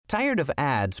Tired of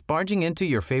ads barging into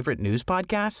your favorite news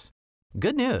podcasts?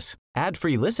 Good news.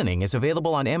 Ad-free listening is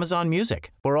available on Amazon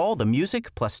Music for all the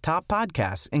music plus top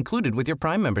podcasts included with your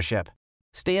Prime membership.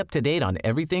 Stay up to date on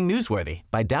everything newsworthy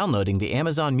by downloading the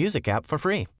Amazon Music app for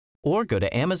free or go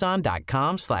to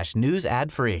amazon.com/news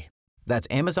ad free. That's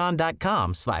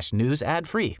amazon.com/news ad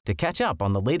free to catch up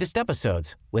on the latest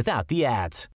episodes without the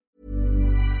ads.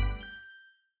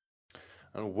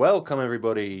 And welcome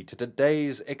everybody to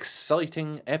today's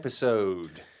exciting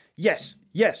episode. Yes.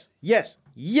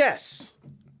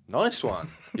 Nice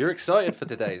one. You're excited for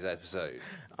today's episode.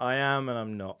 I am and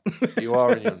I'm not. You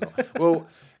are and you're not. Well,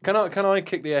 can I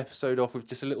kick the episode off with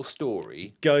just a little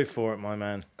story? Go for it, my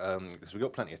man. Because we've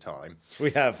got plenty of time.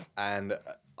 We have. And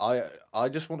I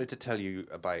just wanted to tell you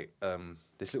about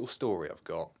this little story I've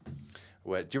got.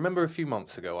 Do you remember a few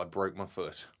months ago I broke my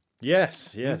foot?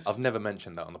 Yes. I've never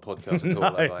mentioned that on the podcast at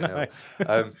all, have I?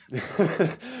 No.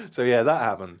 So yeah, that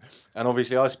happened. And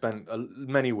obviously I spent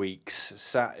many weeks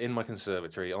sat in my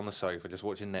conservatory on the sofa just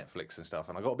watching Netflix and stuff,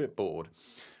 and I got a bit bored.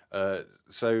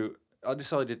 So I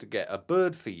decided to get a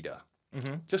bird feeder.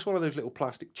 Mm-hmm. Just one of those little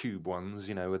plastic tube ones,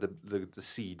 you know, where the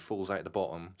seed falls out the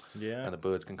bottom. Yeah. And the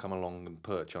birds can come along and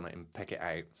perch on it and peck it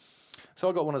out. So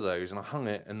I got one of those and I hung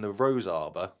it in the rose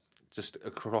arbour just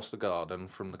across the garden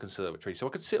from the conservatory, so I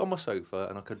could sit on my sofa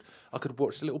and I could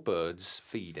watch the little birds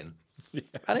feeding. Yeah.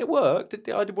 And it worked.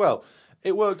 I did well.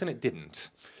 It worked and it didn't.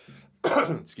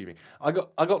 Excuse me. I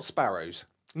got sparrows.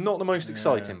 Not the most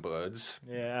exciting birds.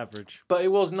 Yeah, average. But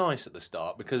it was nice at the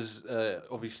start because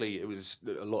obviously it was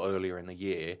a lot earlier in the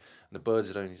year and the birds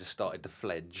had only just started to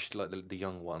fledge, like the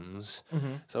young ones.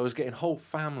 Mm-hmm. So I was getting whole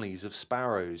families of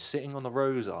sparrows sitting on the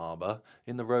rose arbour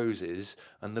in the roses,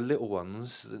 and the little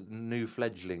ones, the new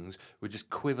fledglings, would just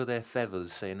quiver their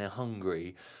feathers saying they're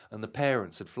hungry, and the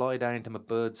parents would fly down to my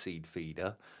birdseed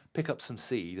feeder, pick up some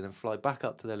seed and then fly back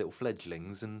up to their little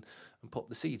fledglings and pop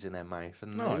the seeds in their mouth.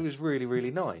 And nice. It was really,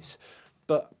 really nice.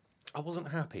 But I wasn't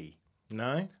happy.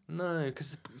 No? No,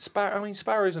 because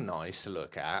sparrows are nice to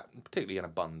look at, particularly in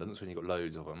abundance when you've got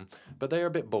loads of them. But they're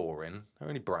a bit boring. They're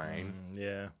only brown.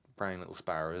 Yeah. Brown little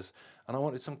sparrows. And I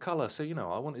wanted some colour. So,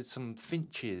 I wanted some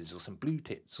finches or some blue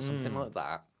tits or something like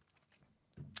that.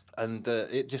 And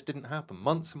it just didn't happen.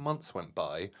 Months and months went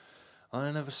by. And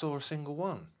I never saw a single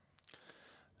one.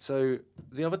 So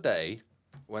the other day,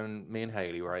 when me and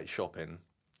Hayley were out shopping,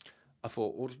 I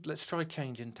thought, well, let's try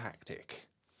changing tactic.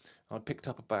 I picked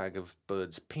up a bag of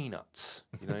birds' peanuts,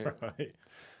 Right.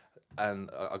 And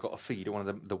I got a feeder, one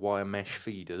of the wire mesh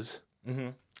feeders. Mm-hmm.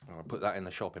 And I put that in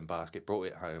the shopping basket, brought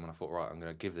it home, and I thought, right, I'm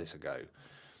going to give this a go.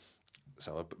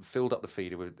 So I filled up the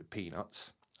feeder with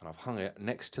peanuts, and I've hung it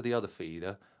next to the other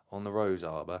feeder on the rose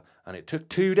arbour, and it took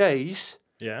 2 days.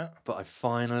 Yeah. But I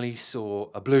finally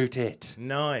saw a blue tit.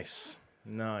 Nice.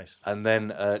 And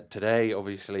then today,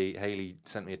 obviously, Hayley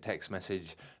sent me a text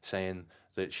message saying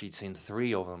that she'd seen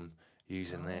 3 of them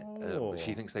using it.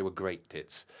 She thinks they were great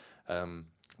tits.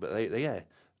 But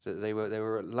they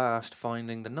were at last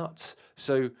finding the nuts.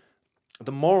 So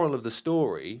the moral of the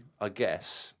story, I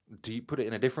guess, to put it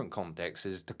in a different context,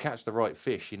 is to catch the right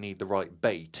fish, you need the right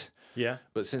bait. Yeah.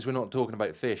 But since we're not talking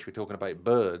about fish, we're talking about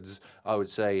birds, I would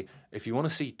say, if you want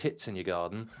to see tits in your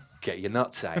garden, get your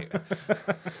nuts out.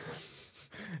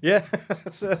 Yeah,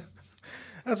 that's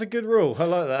a good rule. I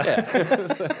like that.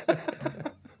 Yeah.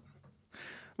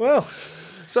 Well,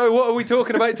 so what are we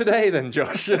talking about today then,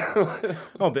 Josh? I'm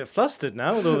a bit flustered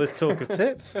now with all this talk of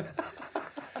tits.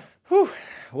 Whew.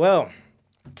 Well,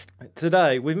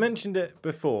 today, we've mentioned it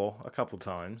before a couple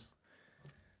times.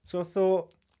 So I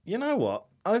thought, you know what?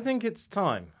 I think it's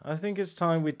time.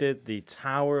 We did the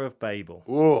Tower of Babel.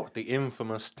 Oh, the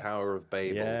infamous Tower of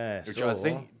Babel. Yes. Which I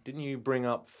think, didn't you bring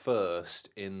up first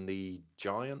in the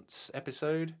Giants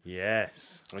episode?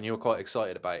 Yes. And you were quite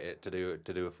excited about it to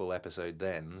do a full episode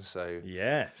then, so...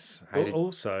 Yes.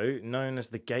 Also known as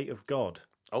the Gate of God.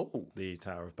 Oh. The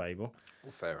Tower of Babel.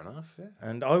 Well, fair enough, yeah.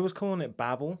 And I was calling it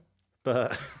Babel,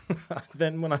 but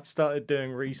then when I started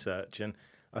doing research and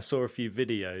I saw a few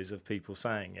videos of people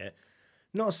saying it,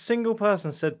 not a single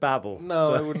person said Babel. No,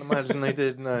 so. I wouldn't imagine they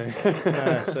did, no.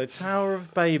 So Tower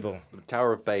of Babel. The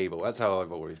Tower of Babel, that's how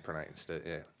I've always pronounced it,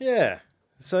 yeah. Yeah.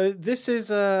 So this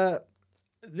is an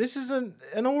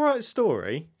all right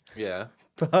story. Yeah.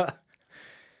 But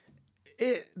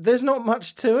there's not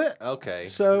much to it. Okay.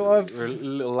 So we're a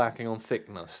little lacking on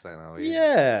thickness then, are we?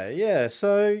 Yeah.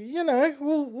 So,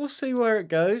 we'll see where it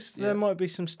goes. Yeah. There might be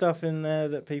some stuff in there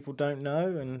that people don't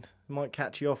know and might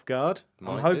catch you off guard.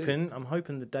 I'm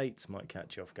hoping the dates might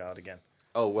catch you off guard again.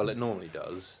 Oh, well, it normally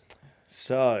does.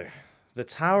 So, the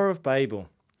Tower of Babel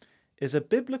is a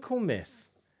biblical myth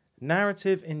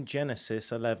Narrative in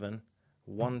Genesis 11,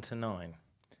 1-9.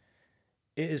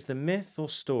 It is the myth or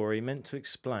story meant to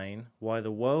explain why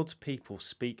the world's people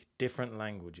speak different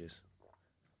languages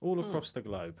all across the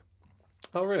globe.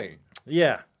 Oh, really?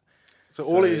 Yeah. So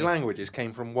all these languages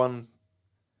came from one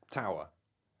tower?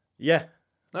 Yeah.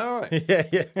 All right.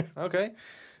 Yeah. Okay.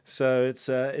 So it's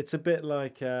a bit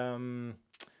like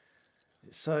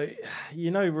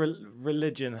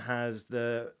religion has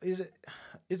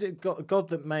is it God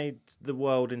that made the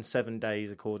world in 7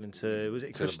 days according to was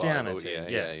it Christianity? The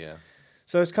Bible. Yeah.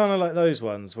 So it's kind of like those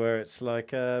ones where it's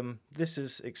like this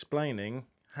is explaining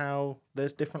how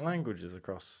there's different languages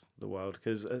across the world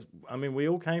because we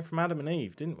all came from Adam and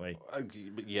Eve, didn't we?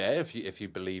 Yeah, if you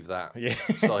believe that Yeah.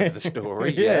 side of the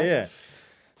story. Yeah.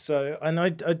 So, and I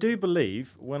do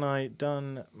believe when I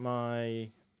done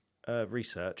my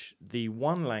research, the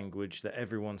one language that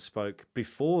everyone spoke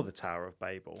before the Tower of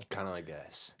Babel. Can I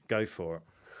guess? Go for it.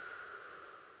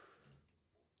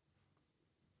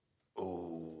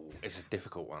 Oh, it's a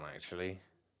difficult one, actually.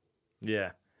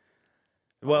 Yeah.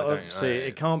 Well, don't obviously, know.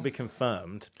 it can't be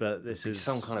confirmed, but this is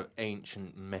some kind of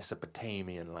ancient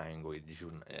Mesopotamian language,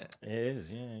 wouldn't it? It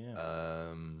is, yeah.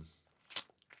 Um,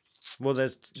 Well,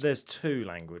 there's two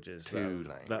languages Two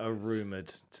that are rumoured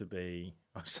to be.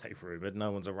 I say rumoured,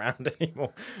 no one's around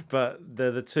anymore. But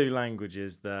they're the two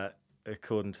languages that,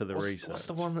 according to the research. What's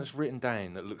the one that's written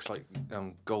down that looks like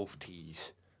golf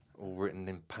tees, all written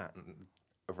in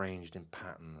arranged in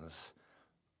patterns?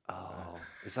 Oh,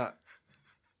 is that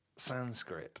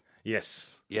Sanskrit?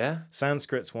 Yes. Yeah?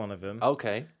 Sanskrit's one of them.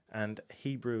 Okay. And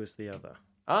Hebrew is the other.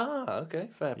 Ah, okay,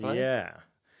 fair play. Yeah.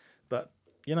 But,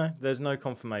 there's no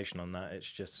confirmation on that.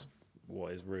 It's just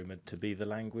what is rumoured to be the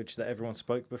language that everyone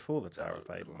spoke before the Tower of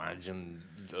Babel. Imagine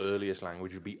the earliest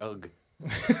language would be Ugg.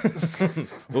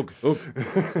 Ugg.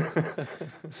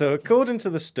 So, according to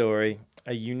the story,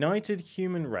 a united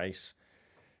human race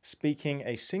speaking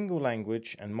a single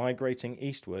language and migrating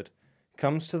eastward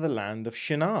comes to the land of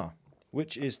Shinar,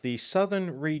 which is the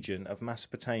southern region of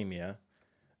Mesopotamia,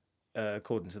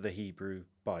 according to the Hebrew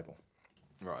Bible.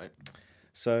 Right.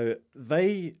 So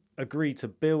they agree to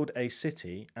build a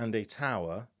city and a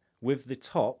tower with the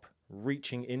top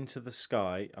reaching into the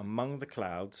sky among the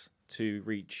clouds to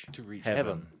reach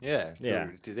heaven. Yeah.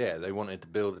 They wanted to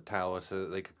build a tower so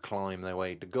that they could climb their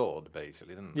way to God,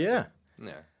 basically, didn't they? Yeah.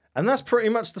 Yeah. And that's pretty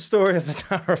much the story of the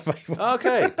Tower of Babel.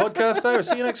 Okay, podcast over.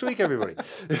 See you next week, everybody.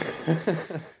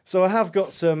 So I have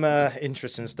got some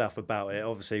interesting stuff about it.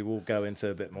 Obviously, we'll go into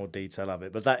a bit more detail of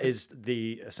it, but that is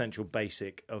the essential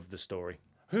basic of the story.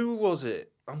 Who was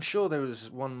it? I'm sure there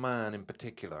was one man in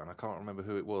particular, and I can't remember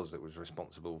who it was that was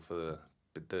responsible for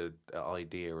the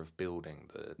idea of building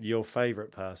the... Your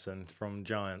favourite person from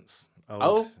Giants.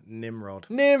 Nimrod.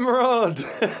 Nimrod!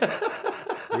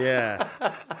 Yeah.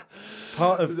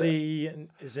 Part of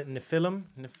is it Nephilim?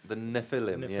 The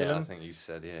Nephilim, yeah, I think you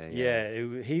said, yeah.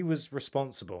 Yeah, he was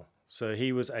responsible. So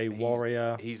he was a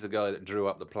warrior. He's the guy that drew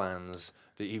up the plans.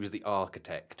 He was the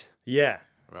architect. Yeah.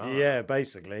 Right. Yeah,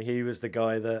 basically. He was the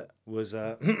guy that was,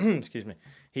 excuse me,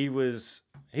 he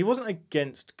wasn't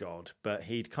against God, but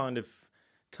he'd kind of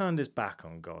turned his back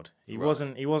on God. He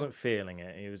wasn't feeling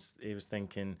it. He was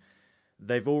thinking,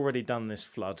 they've already done this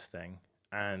flood thing,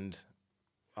 and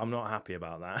I'm not happy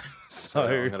about that. So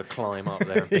I'm going to climb up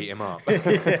there and beat him up.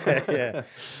 yeah.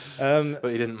 But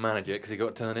he didn't manage it because he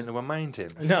got turned into a mountain.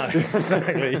 No,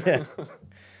 exactly, yeah.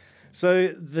 So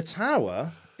the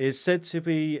tower is said to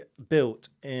be built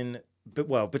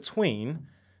between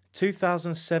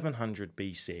 2,700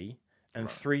 BC and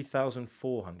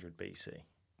 3,400 BC.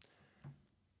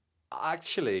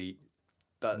 Actually...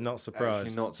 Not surprised.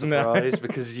 Actually not surprised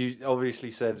because you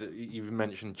obviously said you've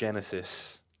mentioned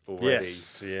Genesis already.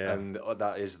 Yes, yeah. And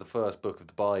that is the first book of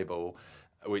the Bible,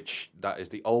 which that is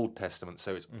the Old Testament,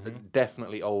 so it's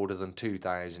definitely older than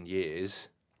 2,000 years.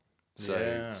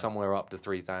 So somewhere up to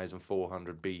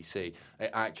 3,400 BC.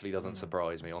 It actually doesn't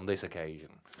surprise me on this occasion.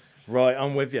 Right,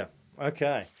 I'm with you.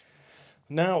 Okay.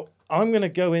 Now, I'm going to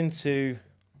go into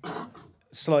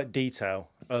slight detail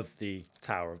of the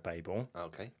Tower of Babel.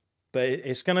 Okay. But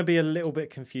it's going to be a little bit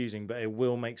confusing, but it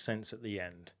will make sense at the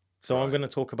end. So I'm going to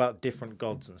talk about different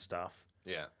gods and stuff.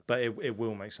 Yeah. But it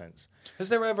will make sense. Has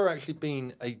there ever actually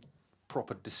been a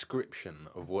proper description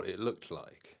of what it looked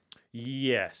like?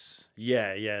 Yes.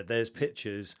 Yeah. There's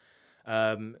pictures.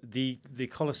 The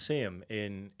Colosseum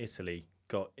in Italy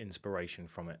got inspiration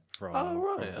from it, from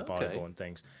the Bible and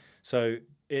things. So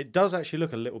it does actually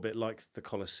look a little bit like the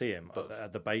Colosseum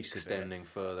at the base of it. Extending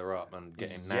further up and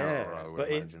getting narrower, I would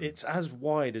imagine. It's as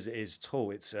wide as it is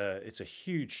tall. It's a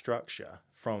huge structure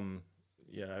from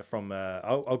from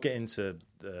I'll get into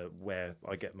where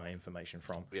I get my information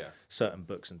from. Yeah. Certain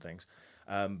books and things.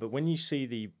 But when you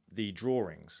see the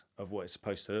drawings of what it's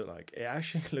supposed to look like, it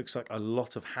actually looks like a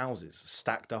lot of houses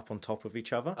stacked up on top of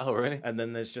each other. Oh, really? And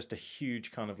then there's just a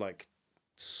huge kind of like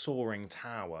soaring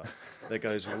tower that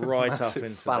goes right up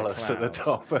into the clouds. At the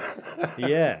top.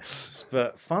 Yes,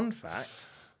 but fun fact,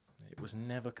 it was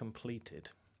never completed.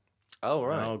 Oh,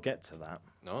 right. And I'll get to that.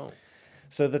 No.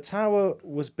 So the tower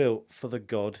was built for the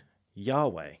god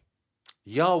Yahweh.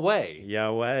 Yahweh.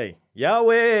 Yahweh.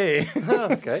 Yahweh.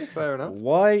 Okay, fair enough.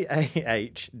 Yahweh.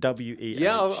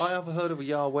 Yeah, I have heard of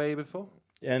Yahweh before.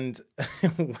 And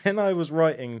when I was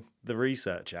writing the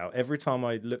research out, every time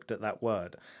I looked at that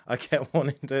word, I kept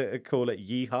wanting to call it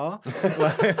yeehaw.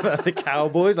 Like the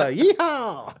cowboys, like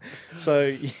yeehaw.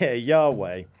 So, yeah,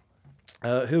 Yahweh,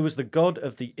 who was the god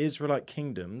of the Israelite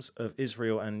kingdoms of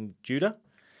Israel and Judah.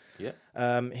 Yeah.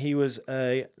 He was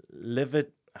a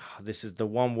this is the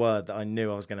one word that I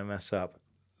knew I was going to mess up.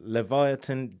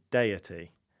 Leviathan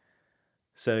deity.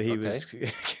 So he was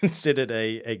considered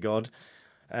a god.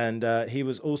 And he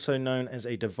was also known as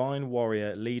a divine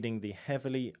warrior leading the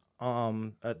heavenly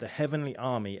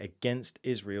army against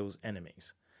Israel's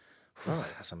enemies. Right.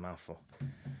 That's a mouthful.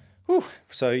 Whew.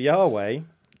 So Yahweh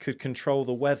could control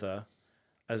the weather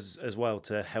as well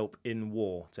to help in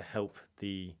war, to help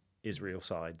the Israel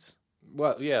sides.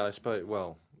 Well, yeah, I suppose.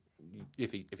 Well,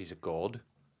 if he's a god,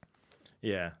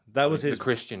 yeah, that was his. The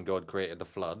Christian God created the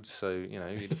flood, so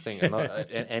you'd think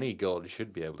any god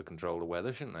should be able to control the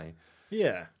weather, shouldn't they?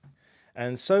 Yeah,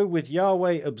 and so with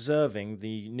Yahweh observing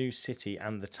the new city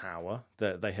and the tower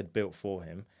that they had built for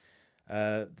him,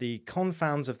 the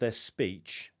confounds of their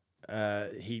speech,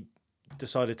 he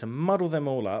decided to muddle them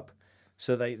all up,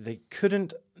 so they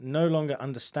couldn't no longer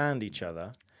understand each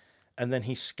other. And then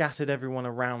he scattered everyone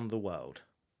around the world.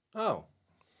 Oh.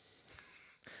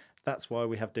 That's why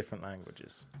we have different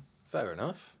languages. Fair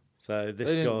enough. So this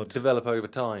they didn't god develop over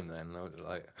time then,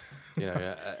 like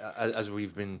as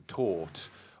we've been taught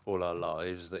all our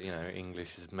lives that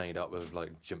English is made up of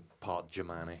like part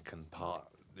Germanic and part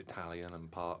Italian and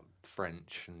part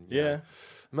French and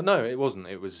But no, it wasn't.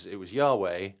 It was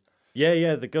Yahweh.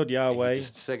 Yeah, the god Yahweh. He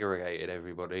just segregated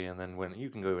everybody and then went, you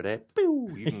can go over there,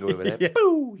 boo, you can go over there,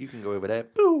 boo, you can go over there,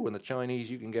 boo, and the Chinese,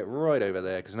 you can get right over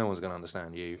there because no one's going to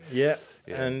understand you. Yeah.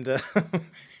 And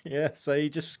so he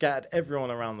just scattered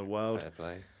everyone around the world. Fair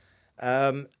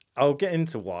play. I'll get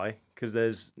into why, because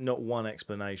there's not one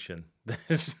explanation.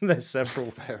 There's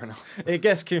several. Fair enough. It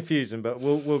gets confusing, but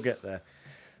we'll get there.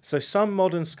 So some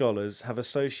modern scholars have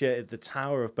associated the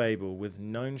Tower of Babel with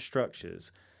known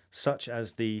structures such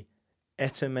as the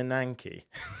Etemenanki.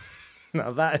 Now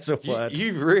that is a word.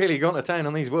 You've really gone to town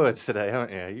on these words today,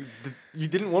 haven't you? You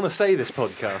didn't want to say this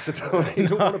podcast at all. You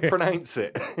didn't want to pronounce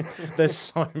it. There's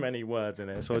so many words in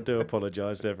it, so I do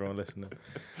apologise to everyone listening.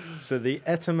 So the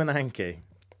Etemenanki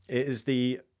is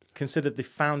considered the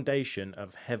foundation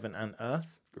of heaven and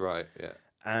earth. Right, yeah.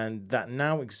 And that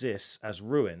now exists as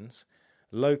ruins,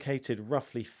 located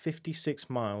roughly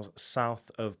 56 miles south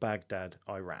of Baghdad,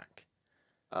 Iraq.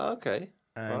 Okay.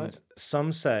 And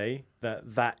some say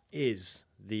that is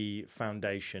the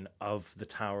foundation of the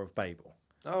Tower of Babel.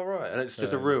 Oh, right. And it's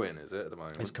just a ruin, is it, at the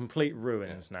moment? It's complete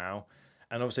ruins now.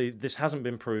 And obviously, this hasn't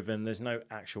been proven. There's no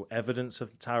actual evidence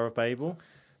of the Tower of Babel.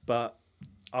 But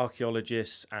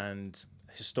archaeologists and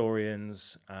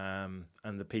historians and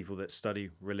the people that study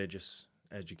religious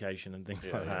education and things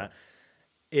like that,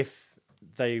 if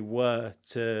they were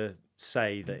to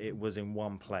say that it was in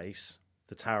one place,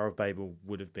 the Tower of Babel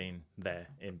would have been there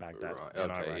in Baghdad. Right, in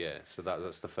Iraq. yeah. So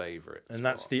that's the favourite. And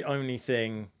that's the only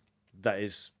thing that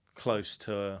is close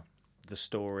to the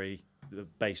story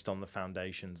based on the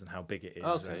foundations and how big it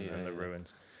is and the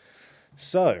ruins.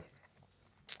 So,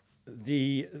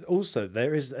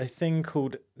 there is a thing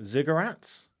called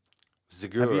ziggurats.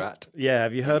 Ziggurat.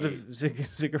 Have you heard of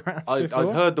ziggurats before?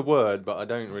 I've heard the word, but I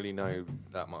don't really know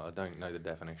that much. I don't know the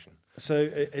definition. So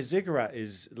a ziggurat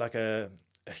is like a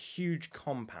huge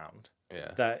compound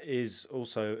that is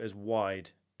also as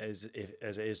wide as it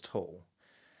is tall.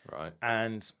 Right.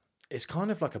 And it's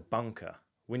kind of like a bunker.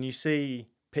 When you see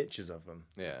pictures of them,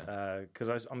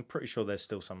 because I'm pretty sure there's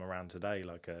still some around today.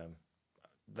 Like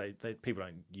they people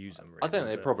don't use them. Really, I think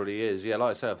there probably is. Yeah,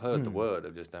 like I said, I've heard the word.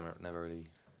 I've just never really.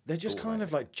 They're just kind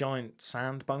of like giant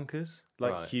sand bunkers,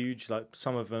 like huge. Like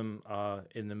some of them are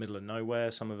in the middle of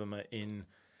nowhere. Some of them are in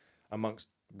amongst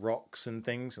rocks and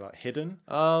things, like hidden.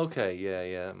 Oh, okay,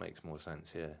 yeah, that makes more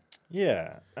sense.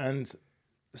 Yeah, and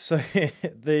so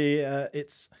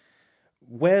it's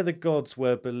where the gods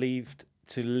were believed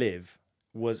to live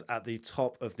was at the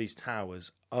top of these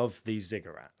towers of these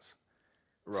ziggurats.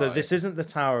 So Right. this isn't the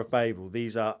Tower of Babel.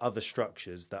 These are other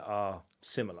structures that are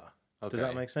similar. Does that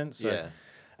Okay. make sense? So, Yeah.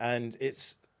 And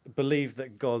it's believed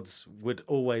that gods would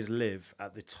always live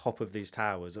at the top of these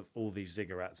towers of all these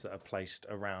ziggurats that are placed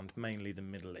around mainly the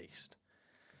Middle East.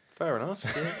 Fair enough.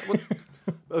 Yeah.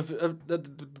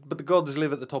 But the gods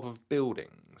live at the top of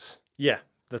buildings. Yeah,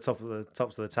 the tops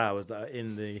of the towers that are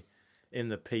in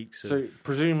the peaks. So Of,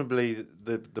 presumably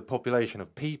the population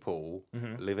of people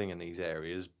Mm-hmm. living in these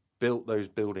areas built those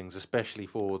buildings especially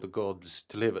for the gods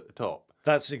to live at the top.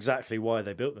 that's exactly why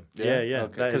they built them. Yeah.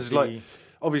 That is Because like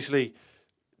obviously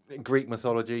in Greek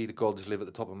mythology, the gods live at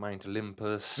the top of Mount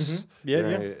Olympus. Mm-hmm. Yeah,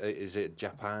 Is it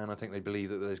Japan? I think they believe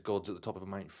that there's gods at the top of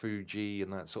Mount Fuji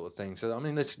and that sort of thing. So I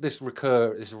mean, this is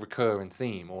a recurring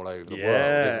theme all over the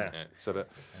world, isn't it? So that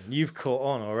You've caught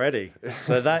on already.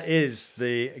 So that is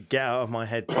the get out of my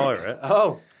head pirate.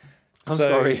 I'm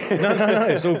sorry. No,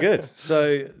 it's all good.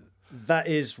 So that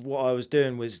is what I was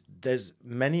doing. Was there's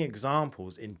many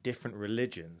examples in different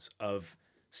religions of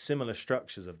similar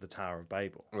structures of the Tower of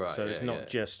Babel. Right, So it's yeah, not yeah.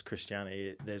 just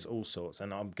Christianity. There's all sorts,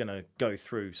 and I'm going to go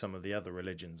through some of the other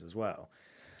religions as well.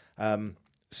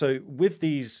 So with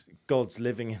these gods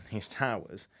living in these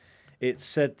towers, it's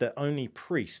said that only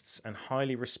priests and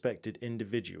highly respected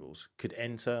individuals could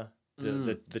enter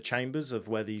the chambers of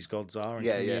where these gods are and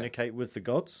communicate with the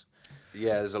gods.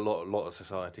 Yeah, there's a lot of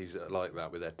societies that are like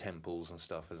that with their temples and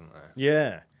stuff, isn't there?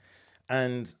 Yeah.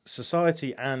 And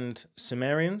society and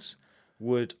Sumerians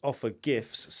would offer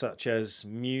gifts such as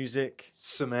music.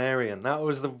 Sumerian. That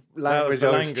was the language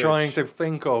I was trying to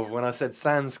think of when I said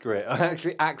Sanskrit. I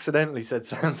actually accidentally said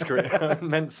Sanskrit. I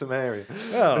meant Sumerian.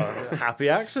 Well, happy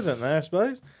accident there, I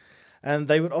suppose. And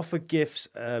they would offer gifts,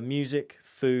 music,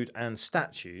 food, and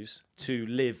statues to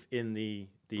live in the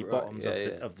bottoms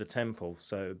of the temple.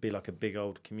 So it would be like a big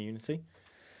old community.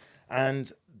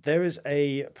 And there is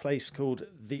a place called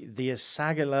the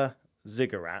Asagala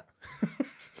Ziggurat,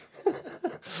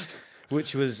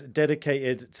 which was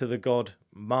dedicated to the god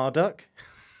Marduk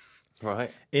Right.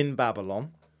 in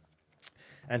Babylon.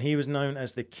 And he was known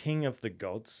as the king of the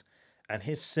gods. And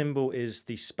his symbol is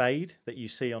the spade that you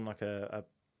see on like a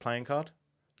playing card.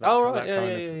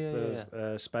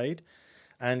 Spade.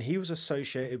 And he was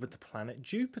associated with the planet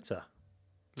Jupiter.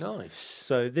 Nice.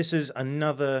 So this is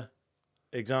another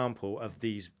example of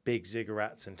these big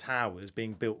ziggurats and towers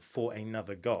being built for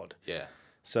another god. Yeah.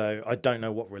 So I don't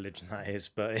know what religion that is,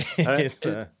 but it is.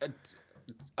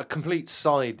 A complete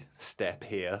side step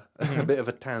here, a bit of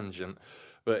a tangent,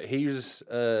 but he was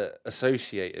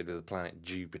associated with the planet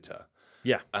Jupiter.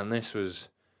 Yeah. And this was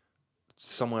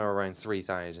somewhere around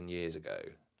 3,000 years ago.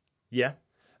 Yeah.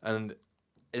 And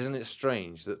isn't it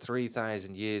strange that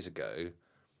 3,000 years ago,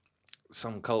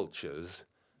 some cultures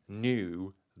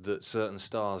knew that certain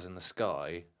stars in the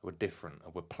sky were different,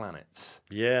 were planets?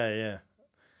 Yeah.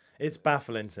 It's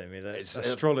baffling to me that it's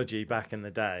astrology back in the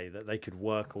day, that they could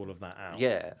work all of that out.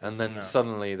 Yeah, and It's then nuts.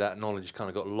 suddenly that knowledge kind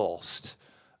of got lost.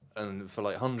 And for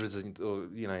like hundreds of, or,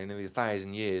 nearly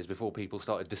 1,000 years before people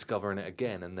started discovering it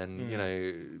again. And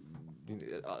then,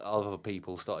 other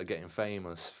people started getting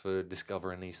famous for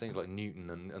discovering these things like Newton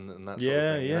and that sort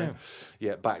of thing.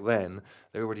 Yeah, back then,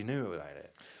 they already knew about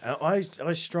it.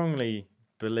 I strongly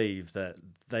believe that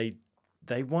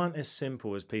they weren't as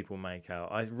simple as people make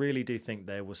out. I really do think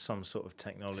there was some sort of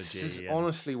technology. This is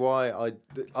honestly why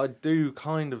I do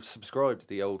kind of subscribe to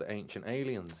the old ancient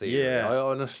alien theory. Yeah. I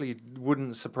honestly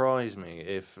wouldn't surprise me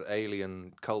if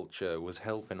alien culture was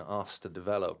helping us to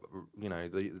develop,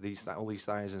 all these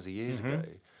thousands of years ago.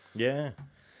 Yeah.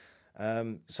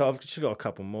 So I've just got a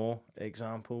couple more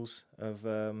examples of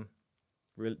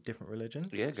different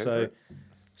religions. Yeah, go so for it.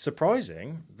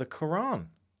 surprising, the Quran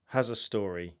has a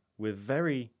story with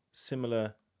very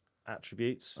similar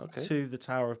attributes to the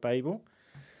Tower of Babel.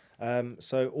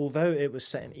 So although it was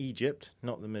set in Egypt,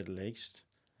 not the Middle East,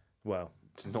 well,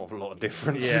 It's not a lot of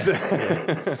difference. Is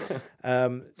it?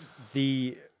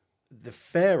 the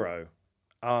Pharaoh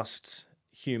asked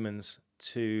humans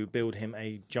to build him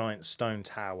a giant stone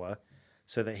tower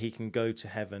so that he can go to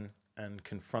heaven and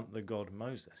confront the god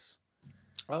Moses.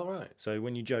 Oh, right. So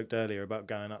when you joked earlier about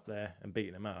going up there and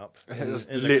beating him up, That's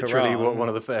in the literally Quran, what one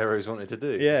of the pharaohs wanted to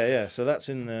do. Yeah. So that's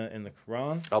in the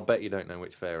Quran. I'll bet you don't know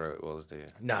which pharaoh it was, do you?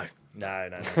 No. I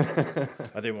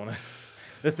didn't want to.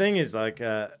 The thing is, like,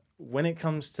 when it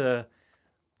comes to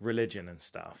religion and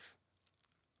stuff,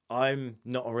 I'm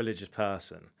not a religious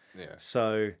person. Yeah.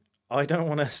 So I don't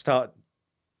want to start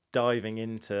diving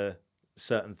into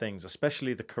certain things,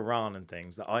 especially the Quran and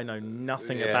things that I know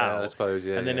nothing about. I suppose,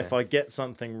 and then if I get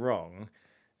something wrong,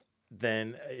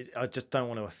 then I just don't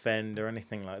want to offend or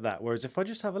anything like that. Whereas if I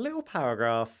just have a little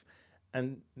paragraph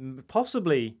and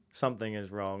possibly something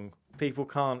is wrong. People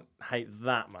can't hate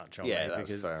that much on me. That's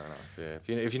because fair enough.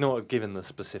 Yeah, if you're not given the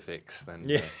specifics, then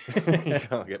Yeah. you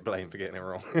can't get blamed for getting it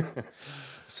wrong.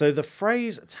 So the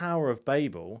phrase Tower of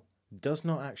Babel does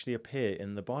not actually appear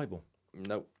in the Bible.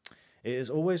 Nope. It is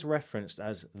always referenced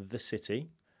as the city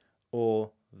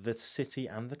or the city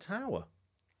and the tower.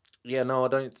 Yeah, no, I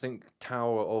don't think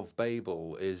Tower of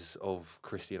Babel is of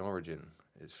Christian origin.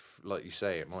 It's like you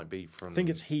say, it might be from. I think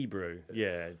it's Hebrew.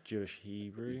 Yeah, Jewish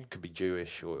Hebrew. It could be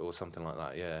Jewish or something like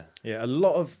that. Yeah. Yeah, a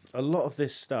lot of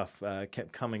this stuff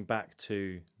kept coming back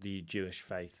to the Jewish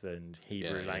faith and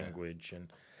Hebrew language,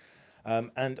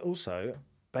 and also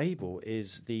Babel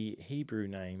is the Hebrew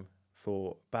name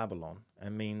for Babylon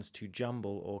and means to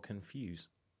jumble or confuse.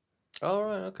 Oh,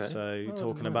 right, okay. So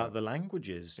talking about the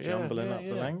languages, jumbling up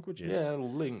the languages. Yeah, it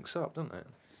all links up, doesn't it?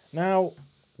 Now,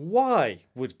 why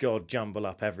would God jumble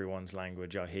up everyone's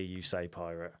language? I hear you say,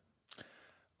 pirate.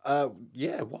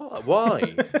 Yeah,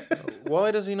 why?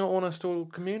 Why does he not want us to all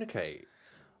communicate?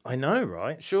 I know,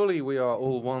 right? Surely we are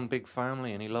all one big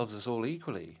family and he loves us all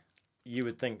equally. You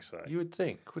would think so. You would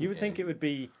think, You would think it would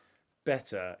be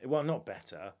better. Well, not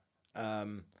better.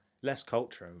 Less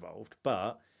culture involved,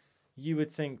 but you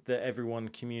would think that everyone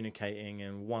communicating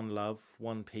in one love,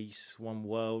 one peace, one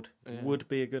world would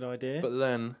be a good idea. But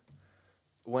then,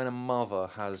 when a mother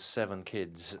has 7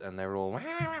 kids and they're all...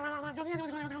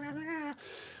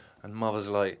 And mother's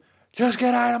like, just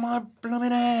get out of my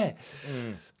blooming hair.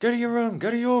 Go to your room, go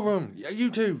to your room.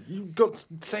 You two, you got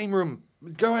the same room.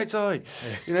 Go outside.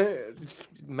 You know,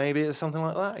 maybe it's something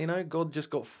like that, you know. God just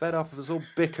got fed up of us all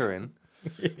bickering.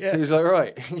 So he was like,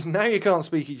 right, now you can't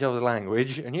speak each other's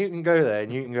language, and you can go there,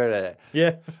 and you can go there.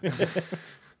 Yeah.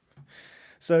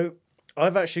 So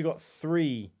I've actually got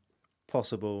 3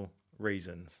 possible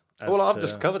reasons. Well, I've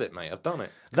just covered it, mate. I've done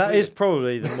it. That is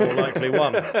probably the more likely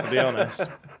one, to be honest.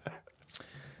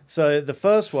 So the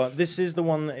first one, this is the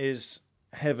one that is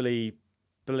heavily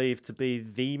believed to be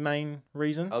the main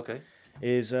reason. Okay.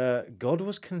 Is God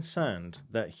was concerned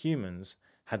that humans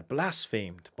had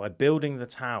blasphemed by building the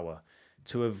tower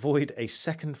to avoid a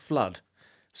second flood.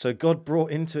 So God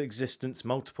brought into existence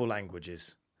multiple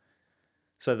languages.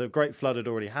 So the Great Flood had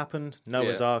already happened.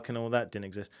 Noah's Ark and all that didn't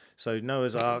exist. So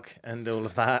Noah's Ark and all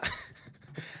of that.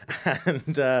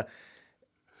 And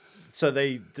so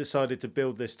they decided to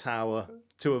build this tower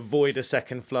to avoid a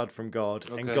second flood from God.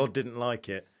 Okay. And God didn't like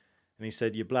it. And he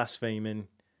said, you're blaspheming.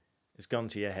 It's gone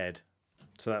to your head.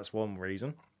 So that's one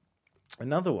reason.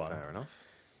 Another one Fair enough.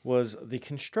 Was the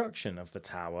construction of the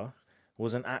tower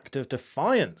was an act of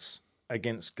defiance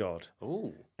against God.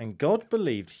 Ooh. And God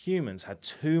believed humans had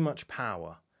too much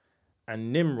power,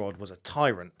 and Nimrod was a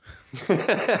tyrant.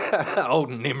 Old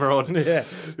Nimrod. Yeah.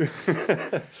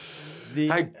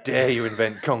 How dare you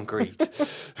invent concrete?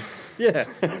 Yeah,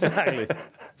 exactly.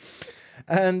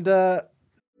 And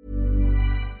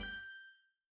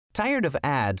Tired of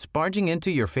ads barging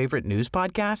into your favorite news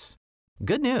podcasts?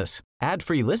 Good news.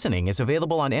 Ad-free listening is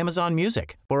available on Amazon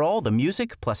Music for all the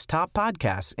music plus top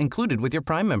podcasts included with your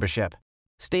Prime membership.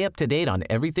 Stay up to date on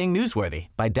everything newsworthy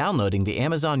by downloading the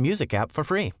Amazon Music app for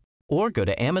free or go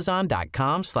to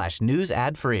amazon.com/news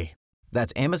ad free.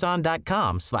 That's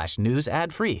amazon.com/news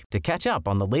ad free to catch up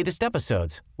on the latest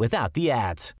episodes without the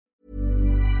ads.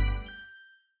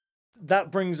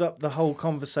 that brings up the whole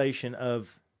conversation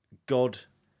of God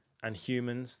and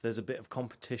humans. There's a bit of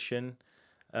competition.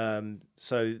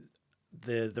 So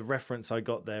the reference I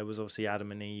got there was obviously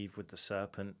Adam and Eve with the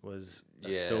serpent was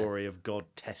a story of God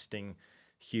testing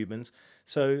humans.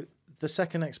 So the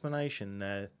second explanation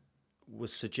there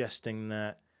was suggesting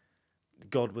that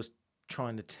God was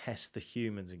trying to test the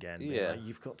humans again. Yeah. Like,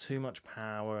 you've got too much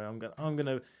power. I'm going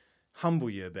to humble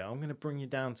you a bit. I'm going to bring you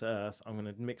down to earth. I'm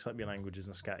going to mix up your languages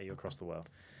and scatter you across the world.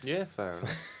 Yeah, fair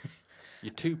enough.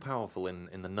 You're too powerful in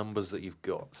the numbers that you've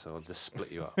got, so I'll just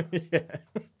split you up. Yeah.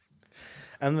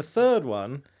 And the third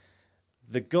one,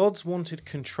 the gods wanted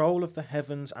control of the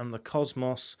heavens and the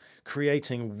cosmos,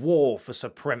 creating war for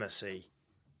supremacy.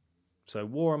 So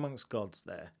war amongst gods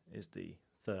there is the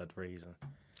third reason.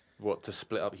 What, to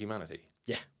split up humanity?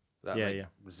 Yeah. That makes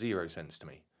zero sense to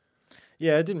me.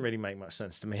 Yeah, it didn't really make much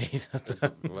sense to me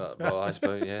either. well, I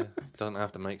suppose, yeah. It doesn't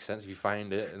have to make sense if you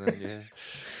find it, and then, yeah.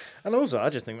 And also,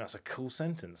 I just think that's a cool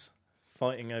sentence.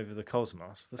 Fighting over the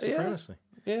cosmos for supremacy.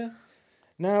 Yeah.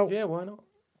 Now, yeah, why not?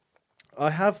 I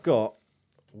have got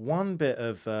one bit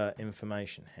of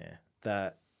information here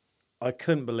that I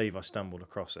couldn't believe I stumbled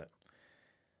across it.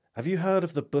 Have you heard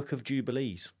of the Book of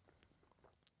Jubilees?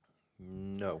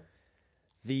 No.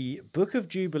 The Book of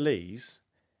Jubilees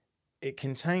it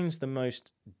contains the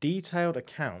most detailed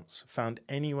accounts found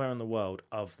anywhere in the world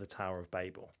of the Tower of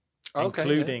Babel,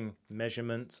 including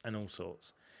measurements and all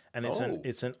sorts. And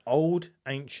it's an old,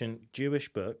 ancient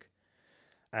Jewish book,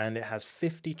 and it has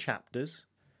 50 chapters,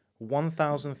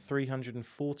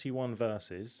 1,341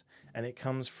 verses, and it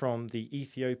comes from the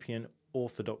Ethiopian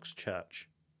Orthodox Church.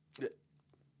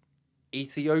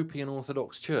 Ethiopian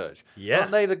Orthodox Church? Yeah.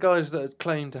 Aren't they the guys that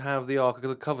claim to have the Ark of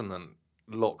the Covenant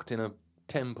locked in a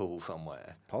temple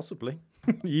somewhere? Possibly.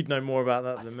 You'd know more about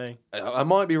that than me. I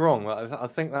might be wrong, but I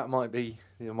think that might be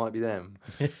them.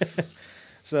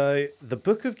 So the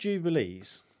Book of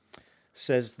Jubilees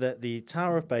says that the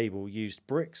Tower of Babel used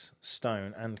bricks,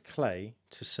 stone, and clay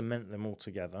to cement them all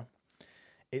together.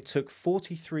 It took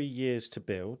 43 years to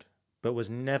build, but was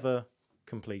never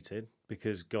completed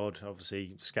because God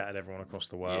obviously scattered everyone across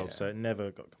the world, so it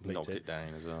never got completed. Knocked it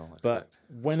down as well. But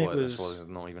when that's why there's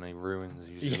not even any ruins.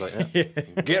 You just like,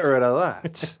 get rid of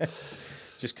that.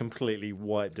 Just completely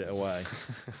wiped it away.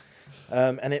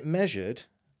 And it measured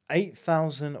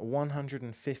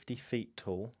 8,150 feet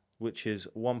tall, which is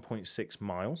 1.6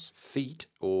 miles. Feet,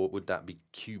 or would that be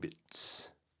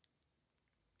cubits?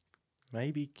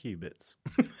 Maybe cubits.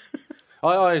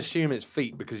 I assume it's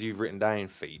feet because you've written down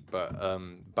feet, but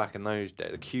back in those days,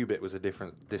 the cubit was a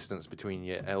different distance between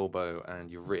your elbow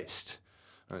and your wrist.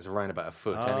 And it's around about a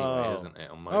foot anyway, isn't it,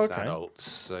 on most adults?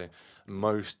 So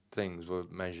most things were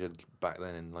measured back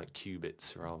then in like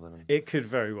cubits rather than... It could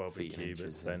very well be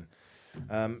cubits then.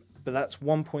 But that's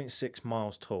 1.6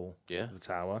 miles tall, the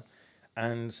tower.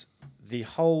 And the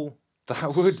whole...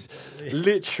 That would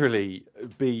literally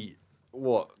be...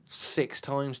 What, 6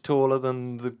 times taller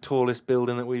than the tallest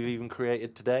building that we've even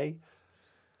created today?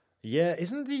 Yeah,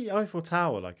 isn't the Eiffel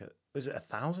Tower is it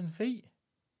 1,000 feet?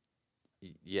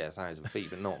 Yeah, 1,000 feet,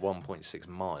 but not 1.6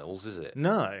 miles, is it?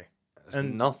 No.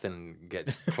 And nothing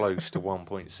gets close to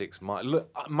 1.6 miles.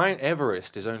 Look, Mount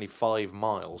Everest is only 5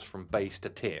 miles from base to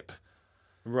tip.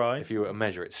 Right. If you were to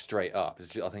measure it straight up,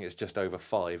 I think it's just over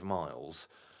 5 miles.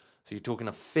 So you're talking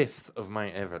a fifth of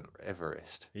Mount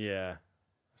Everest. Yeah.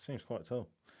 Seems quite tall.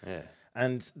 Yeah.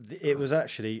 And it was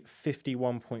actually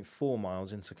 51.4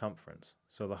 miles in circumference.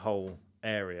 So the whole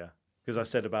area. Because I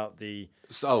said about the...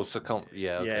 circumference.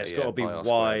 Yeah, okay, it's got to be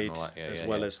wide as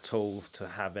well as tall to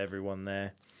have everyone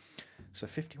there. So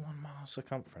 51 miles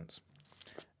circumference.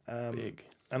 Big.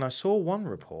 And I saw one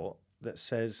report that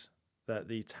says that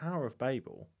the Tower of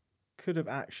Babel could have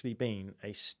actually been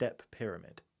a step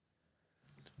pyramid.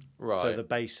 Right. So the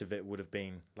base of it would have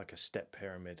been like a step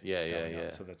pyramid going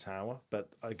up to the tower. But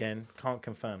again, can't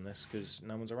confirm this because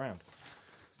no one's around.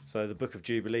 So the Book of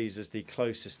Jubilees is the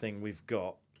closest thing we've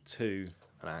got to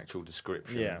an actual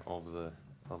description of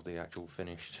the actual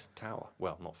finished tower.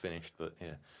 Well, not finished, but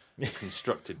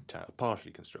constructed tower,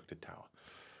 partially constructed tower.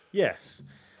 Yes.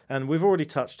 And we've already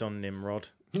touched on Nimrod.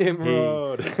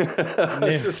 Nimrod.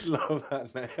 I just love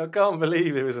that name. I can't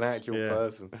believe it was an actual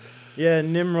person. Yeah,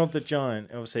 Nimrod the giant.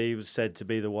 Obviously, he was said to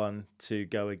be the one to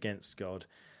go against God.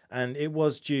 And it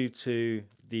was due to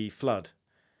the flood.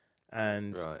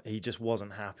 And he just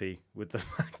wasn't happy with the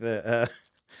fact that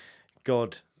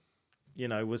God,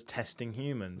 was testing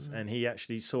humans. And he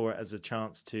actually saw it as a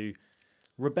chance to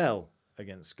rebel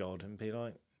against God and be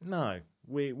like, no,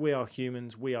 we are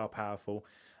humans, we are powerful.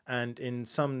 And in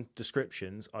some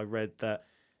descriptions, I read that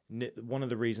one of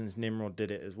the reasons Nimrod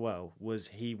did it as well was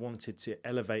he wanted to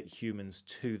elevate humans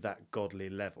to that godly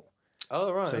level.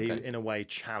 Oh, right. So he, in a way,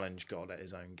 challenged God at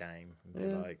his own game.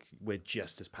 Like, we're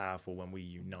just as powerful when we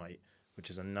unite, which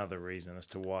is another reason as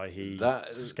to why he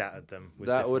scattered them. With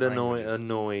that would languages.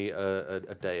 annoy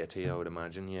a deity, I would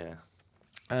imagine, yeah.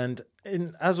 And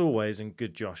as always, in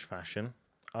good Josh fashion,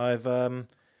 I've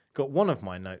got one of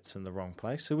my notes in the wrong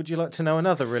place. So would you like to know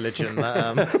another religion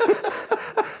that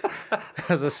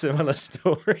has a similar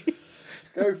story?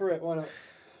 Go for it, why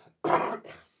not?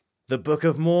 The Book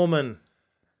of Mormon.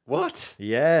 What?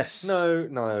 Yes.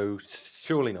 No,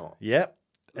 surely not. Yep.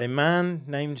 A man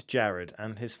named Jared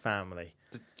and his family.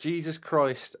 Jesus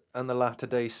Christ and the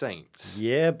Latter-day Saints.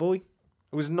 Yeah, boy.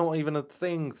 It was not even a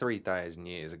thing 3,000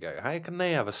 years ago. How can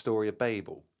they have a story of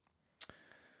Babel?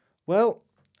 Well,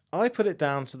 I put it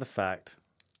down to the fact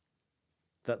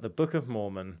that the Book of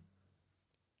Mormon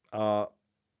are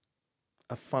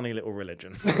a funny little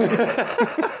religion.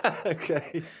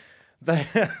 Okay. They,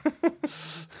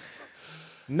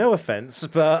 no offense,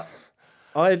 but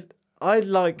I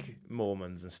like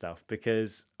Mormons and stuff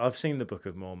because I've seen the Book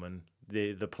of Mormon,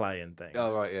 the play and things.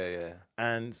 Oh, right, yeah.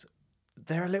 And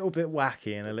they're a little bit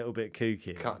wacky and a little bit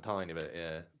kooky. Tiny bit,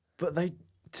 yeah. But they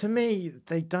to me,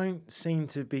 they don't seem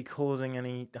to be causing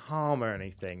any harm or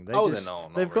anything. They're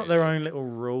not. They've got really. their own little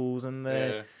rules, and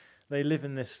they live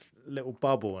in this little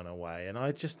bubble in a way. And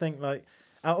I just think, like,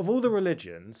 out of all the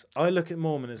religions, I look at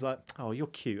Mormon as like, oh, you're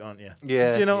cute, aren't you?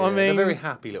 Yeah. Do you know what I mean? They're very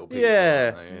happy little people.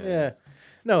 Yeah, aren't they? yeah.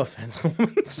 No offense,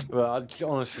 Mormons. Well, I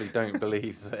honestly don't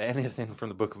believe that anything from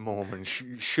the Book of Mormon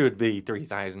should be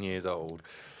 3,000 years old.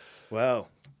 Well,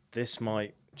 this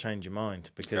might change your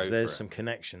mind because there's some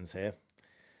connections here.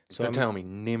 So don't tell me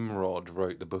Nimrod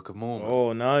wrote the Book of Mormon.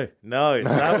 Oh, no.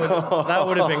 That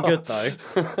would have been good, though.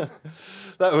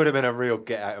 That would have been a real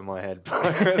get out of my head.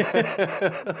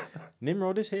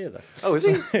 Nimrod is here, though. Oh, is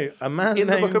he? So, a man in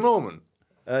named... the Book of Mormon?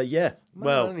 Yeah.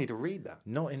 Well, I need to read that.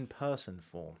 Not in person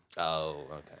form. Oh,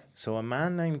 okay. So a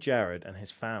man named Jared and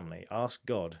his family asked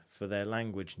God for their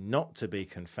language not to be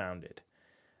confounded.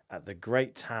 At the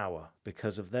Great Tower,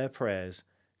 because of their prayers,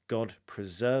 God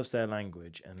preserves their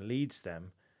language and leads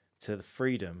them to the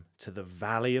freedom to the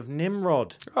Valley of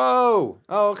Nimrod. Oh,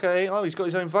 okay. Oh, he's got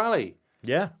his own valley.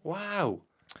 Yeah. Wow.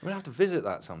 We'll have to visit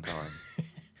that sometime.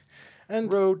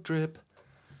 And road trip.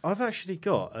 I've actually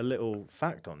got a little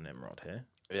fact on Nimrod here.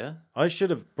 Yeah? I should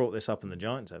have brought this up in the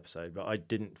Giants episode, but I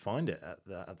didn't find it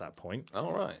at that point.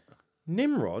 All right.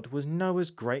 Nimrod was Noah's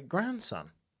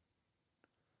great-grandson.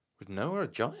 Was Noah a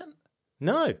giant?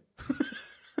 No.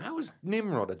 How was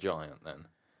Nimrod a giant then?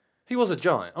 He was a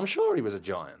giant. I'm sure he was a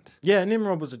giant. Yeah,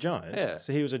 Nimrod was a giant. Yeah.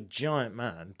 So he was a giant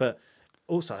man. But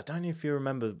also, I don't know if you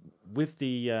remember with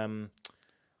the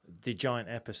giant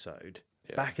episode,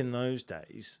 back in those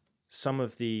days, some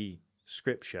of the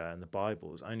scripture and the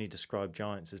Bibles only describe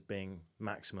giants as being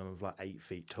maximum of like 8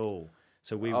 feet tall.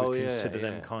 So we would consider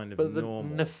them kind of normal.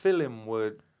 But the Nephilim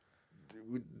were...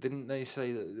 Didn't they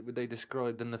say that they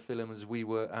described the Nephilim as we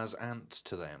were as ants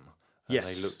to them? And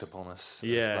yes. they looked upon us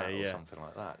as that or something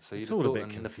like that. So it's you'd all have a bit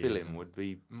thought the confusing. Nephilim would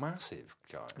be massive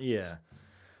giants. Yeah.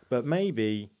 But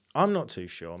maybe, I'm not too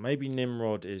sure, maybe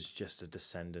Nimrod is just a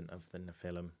descendant of the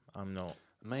Nephilim. I'm not.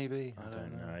 Maybe. I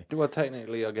don't know. Well,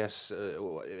 technically, I guess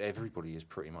everybody is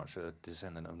pretty much a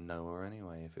descendant of Noah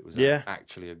anyway, if it was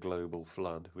actually a global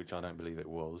flood, which I don't believe it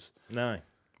was. No.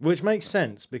 Which makes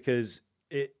sense because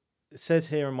it says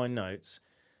here in my notes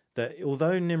that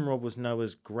although Nimrod was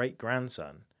Noah's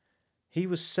great-grandson, he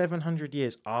was 700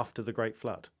 years after the Great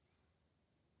Flood.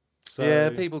 So... Yeah,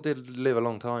 people did live a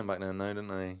long time back then, though, didn't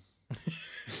they?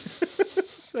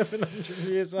 700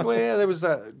 years after. Well, yeah, there was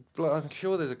that. I'm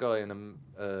sure there's a guy in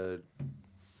the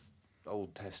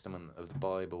Old Testament of the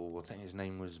Bible. I think his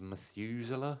name was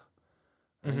Methuselah.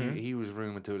 And he was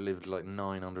rumoured to have lived like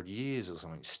 900 years or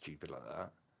something stupid like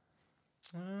that.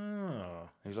 Oh.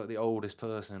 He was like the oldest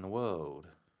person in the world.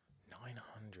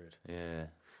 900. Yeah.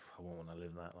 I won't want to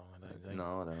live that long, I don't think.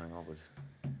 No, I don't think I would.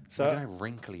 So, I don't know how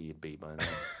wrinkly you'd be by then.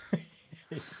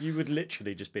 You would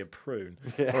literally just be a prune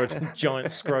or a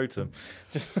giant scrotum.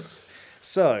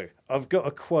 So, I've got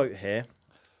a quote here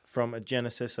from a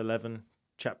Genesis 11,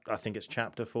 I think it's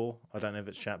chapter 4. I don't know if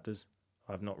it's chapters.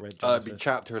 I've not read Genesis. It'd be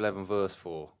chapter 11, verse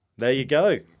 4. There you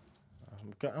go.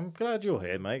 I'm glad you're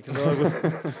here, mate,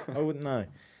 because I wouldn't know.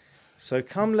 So,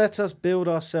 come let us build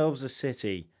ourselves a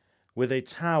city with a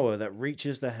tower that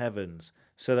reaches the heavens,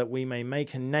 so that we may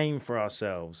make a name for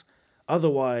ourselves.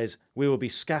 Otherwise, we will be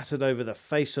scattered over the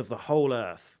face of the whole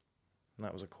earth. And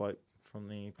that was a quote from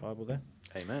the Bible there.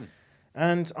 Amen.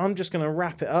 And I'm just going to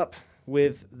wrap it up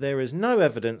with, there is no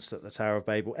evidence that the Tower of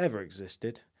Babel ever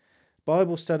existed.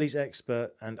 Bible studies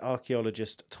expert and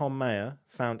archaeologist Tom Mayer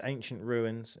found ancient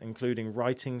ruins, including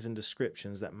writings and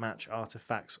descriptions that match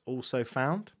artifacts also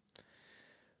found.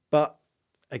 But,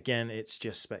 again, it's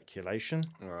just speculation.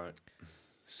 Right.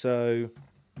 So,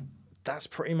 that's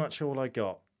pretty much all I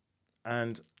got.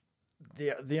 And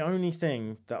the only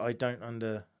thing that I don't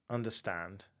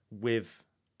understand with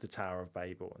the Tower of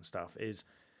Babel and stuff is,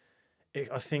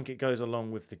 I think it goes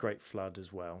along with the Great Flood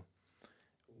as well.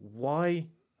 Why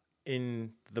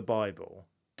in the Bible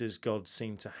does God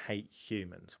seem to hate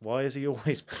humans? Why is he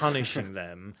always punishing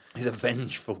them? He's a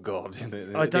vengeful God.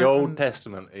 The Old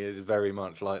Testament is very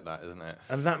much like that, isn't it?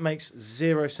 And that makes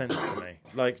zero sense to me.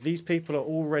 Like, these people are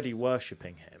already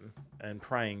worshipping him and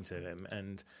praying to him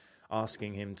and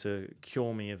asking him to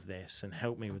cure me of this and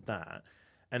help me with that.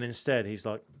 And instead, he's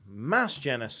like, mass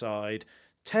genocide,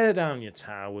 tear down your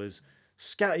towers,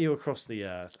 scatter you across the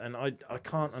earth. And I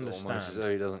can't understand. Almost as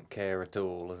though he doesn't care at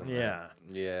all, isn't it? Yeah.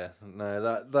 Yeah.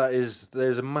 No,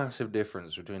 there's a massive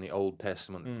difference between the Old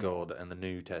Testament God and the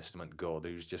New Testament God,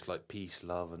 who's just like peace,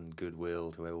 love, and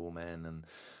goodwill to all men and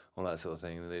all that sort of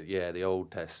thing. The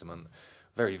Old Testament,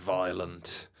 very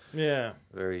violent. Yeah.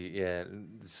 Very, yeah.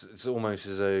 It's almost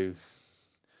as though he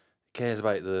cares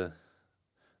about the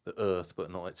the earth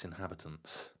but not its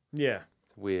inhabitants. Yeah.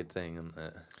 It's a weird thing, isn't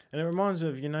it? And it reminds me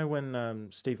of, when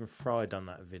Stephen Fry done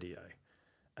that video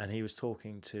and he was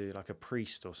talking to like a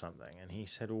priest or something and he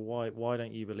said, well, why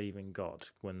don't you believe in God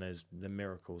when there's the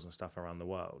miracles and stuff around the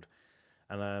world?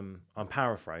 And I'm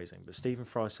paraphrasing, but Stephen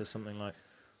Fry says something like,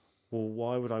 well,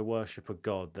 why would I worship a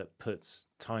God that puts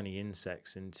tiny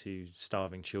insects into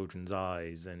starving children's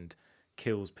eyes and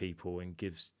kills people and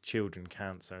gives children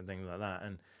cancer and things like that?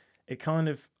 And it kind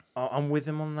of, I'm with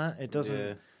him on that. It doesn't,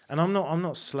 Yeah. and I'm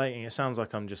not slating. It sounds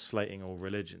like I'm just slating all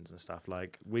religions and stuff.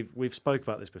 Like we've spoke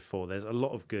about this before. There's a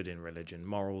lot of good in religion,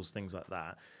 morals, things like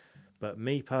that. But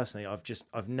me personally,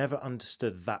 I've never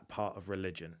understood that part of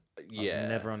religion. Yeah. I've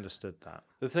never understood that.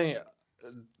 The thing,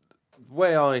 the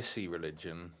way I see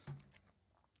religion,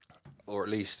 or at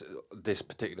least this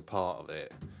particular part of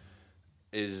it,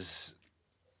 is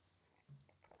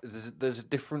there's a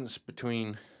difference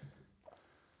between.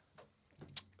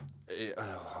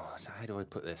 How do I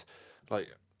put this?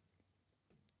 Like,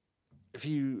 if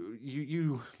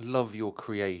you love your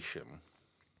creation,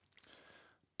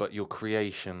 but your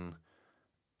creation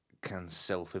can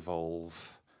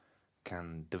self-evolve,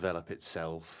 can develop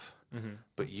itself,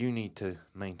 but you need to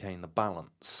maintain the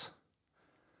balance.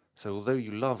 So although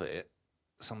you love it,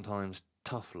 sometimes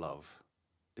tough love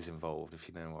is involved, if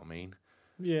you know what I mean.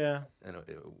 Yeah. And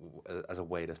as a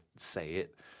way to say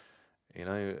it,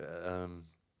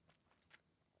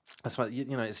 that's why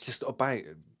it's just about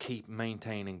keep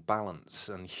maintaining balance,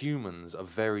 and humans are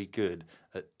very good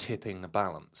at tipping the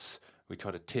balance. We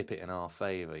try to tip it in our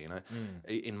favour.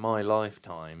 In my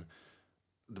lifetime,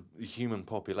 the human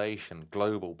population,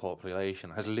 global population,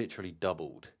 has literally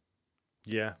doubled.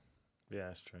 Yeah,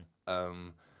 that's true.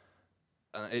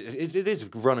 It is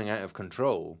running out of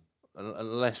control.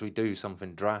 Unless we do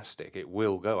something drastic, it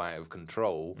will go out of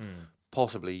control.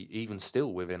 Possibly even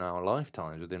still within our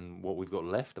lifetimes, within what we've got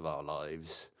left of our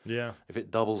lives. Yeah. If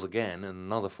it doubles again in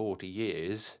another 40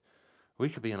 years, we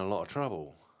could be in a lot of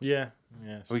trouble. Yeah.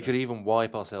 We could even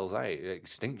wipe ourselves out,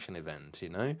 extinction event,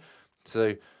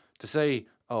 So to say,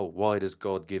 oh, why does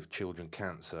God give children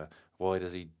cancer? Why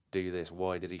does he do this?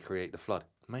 Why did he create the flood?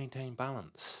 Maintain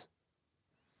balance.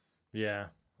 Yeah.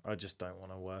 I just don't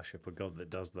want to worship a God that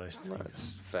does those things.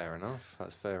 That's fair enough.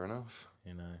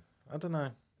 I don't know.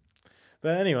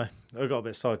 But anyway, I got a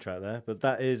bit sidetracked there. But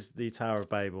that is the Tower of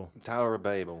Babel. Tower of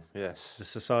Babel, yes. The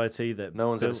society that no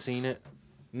one's ever seen it.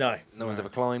 No one's ever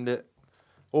climbed it.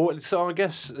 Or so I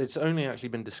guess it's only actually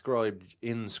been described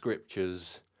in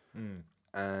scriptures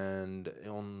and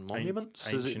on monuments.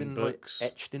 Has it been books.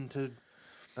 Etched into?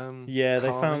 Yeah, they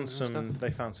found some. They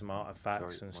found some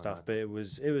artifacts and stuff, but it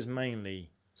was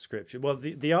mainly scripture. Well,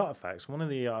 the artifacts. One of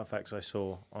the artifacts I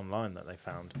saw online that they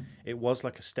found, it was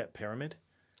like a step pyramid,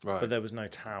 right? But there was no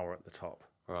tower at the top,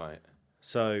 right?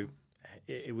 So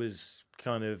it was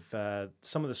kind of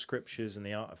some of the scriptures and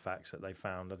the artifacts that they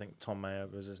found. I think Tom Mayer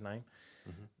was his name.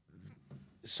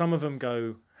 Some of them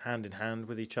go hand in hand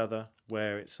with each other,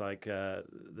 where it's like the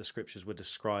scriptures were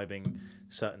describing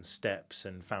certain steps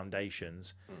and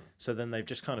foundations. So then they've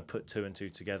just kind of put two and two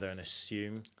together and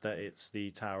assume that it's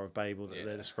the Tower of Babel that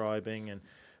they're describing,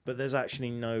 but there's actually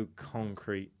no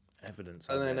concrete evidence.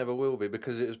 And there never will be,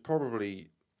 because it was probably,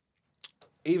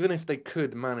 even if they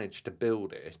could manage to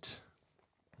build it,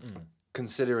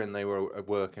 considering they were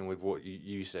working with what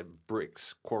you said,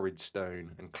 bricks, quarried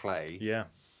stone and clay. Yeah.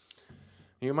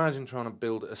 Can you imagine trying to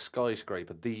build a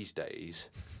skyscraper these days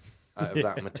out of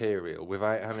that material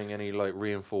without having any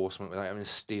reinforcement, without having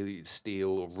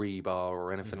steel or rebar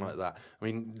or anything like that? I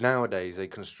mean, nowadays they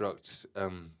construct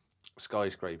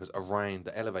skyscrapers around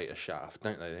the elevator shaft,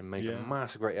 don't they? They make a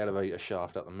massive great elevator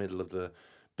shaft out the middle of the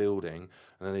building,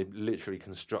 and then they literally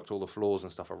construct all the floors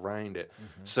and stuff around it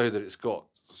so that it's got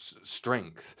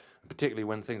strength, particularly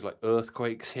when things like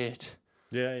earthquakes hit.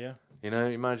 Yeah.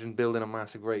 Imagine building a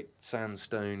massive great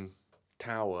sandstone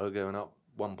tower going up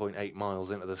 1.8 miles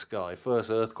into the sky.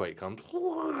 First earthquake comes.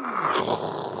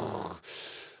 Oh,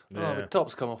 the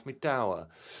top's come off my tower.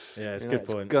 Yeah, it's a good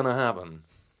point. It's going to happen.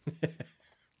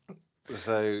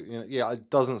 So, it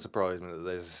doesn't surprise me that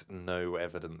there's no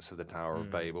evidence of the Tower of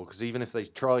Babel, because even if they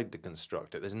tried to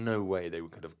construct it, there's no way they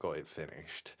could have got it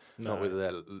finished. No. Not with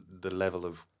the level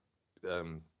of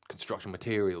construction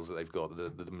materials that they've got,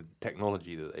 the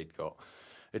technology that they've got.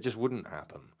 It just wouldn't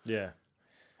happen. Yeah.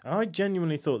 I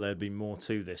genuinely thought there'd be more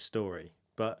to this story,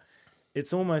 but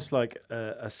it's almost like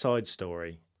a side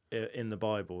story in the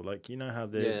Bible. Like, you know how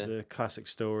the classic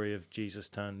story of Jesus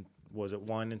turned, was it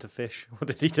wine into fish? What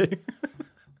did he do?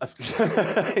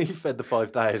 He fed the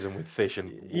 5,000 with fish and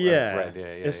bread.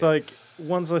 It's like,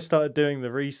 once I started doing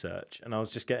the research and I was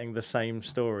just getting the same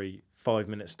story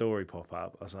 5-minute story pop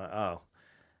up. I was like, oh,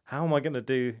 how am I going to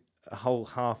do a whole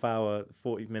half-hour,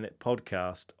 40-minute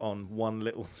podcast on one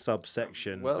little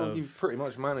subsection? Well, you've pretty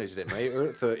much managed it, mate. We're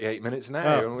at 38 minutes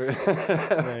now. Oh,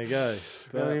 there you go.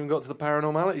 We haven't even got to the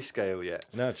paranormality scale yet.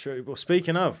 No, true. Well,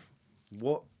 speaking of,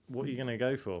 what are you going to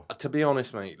go for? To be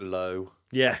honest, mate, low.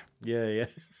 Yeah.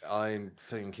 I'm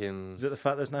thinking... Is it the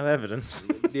fact there's no evidence?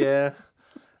 Yeah.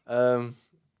 No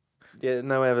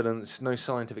evidence, no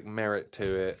scientific merit to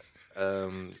it.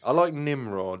 I like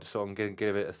Nimrod, so I'm going to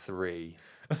give it a 3.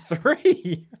 A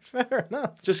 3? Fair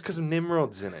enough. Just because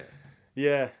Nimrod's in it.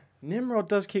 Yeah. Nimrod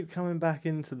does keep coming back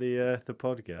into the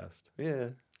podcast. Yeah.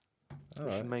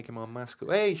 We should make him our mascot.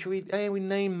 Hey, we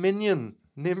name Minion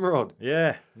Nimrod.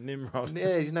 Yeah, Nimrod.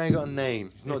 Yeah, he's now got a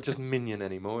name. He's not just Minion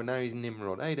anymore. Now he's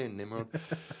Nimrod. How you doing, Nimrod?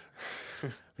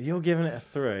 You're giving it a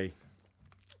 3.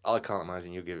 I can't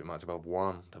imagine you'll give it much above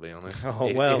 1, to be honest.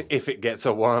 Oh, well. If it gets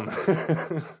a 1.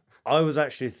 I was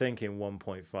actually thinking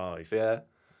 1.5. Yeah.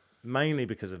 Mainly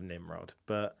because of Nimrod.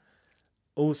 But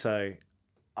also,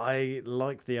 I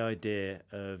like the idea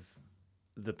of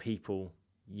the people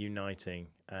uniting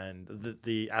and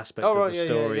the aspect of the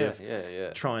story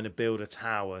of trying to build a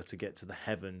tower to get to the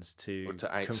heavens to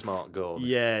outsmart God.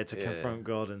 Yeah, to confront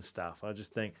God and stuff. I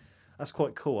just think that's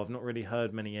quite cool. I've not really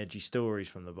heard many edgy stories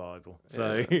from the Bible.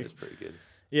 So it's pretty good.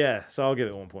 Yeah, so I'll give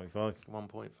it 1.5.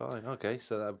 1.5. Okay,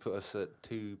 so that would put us at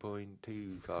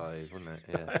 2.25, wouldn't it?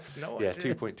 Yeah. I have no idea.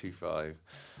 2.25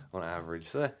 on average.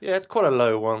 So, yeah, it's quite a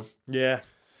low one. Yeah.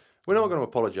 We're not going to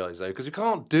apologise though, because we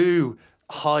can't do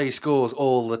high scores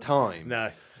all the time.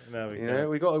 No, we can't.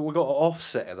 We got to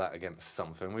offset that against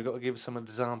something. We got to give some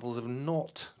examples of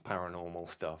not paranormal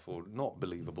stuff or not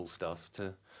believable stuff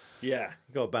to. Yeah,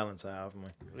 you got to balance it out, haven't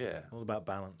we? Yeah, all about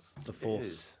balance, the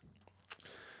force.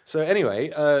 So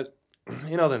anyway,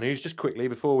 in other news, just quickly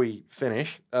before we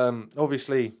finish,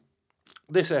 obviously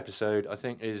this episode I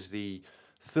think is the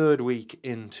 3rd week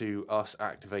into us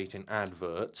activating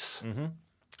adverts. Mm-hmm.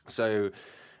 So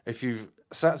if you've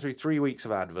sat through 3 weeks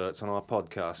of adverts on our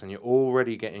podcast and you're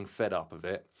already getting fed up of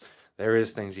it, there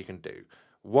is things you can do.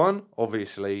 One,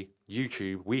 obviously,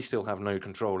 YouTube. We still have no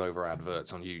control over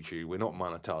adverts on YouTube. We're not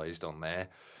monetized on there.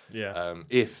 Yeah.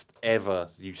 If ever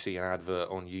you see an advert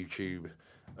on YouTube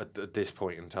at this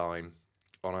point in time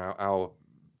on our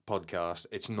podcast,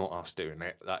 it's not us doing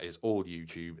it. That is all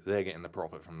YouTube. They're getting the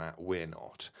profit from that. We're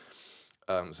not.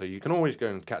 So you can always go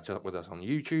and catch up with us on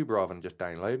YouTube rather than just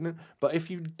downloading it. But if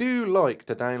you do like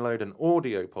to download an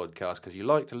audio podcast because you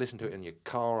like to listen to it in your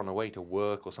car on the way to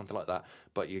work or something like that,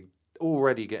 but you're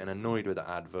already getting annoyed with the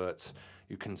adverts,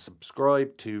 you can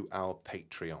subscribe to our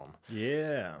Patreon.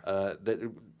 Yeah. I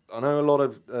know a lot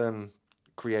of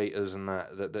creators and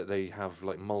that they have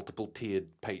like multiple tiered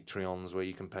Patreons where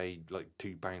you can pay like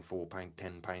 £2, £4,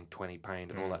 £10, £20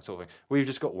 and all that sort of thing. We've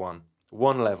just got one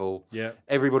level. Yeah.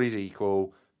 Everybody's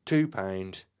equal,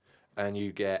 £2, and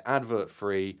you get advert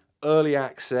free, early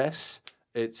access.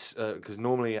 It's because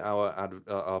normally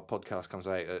our podcast comes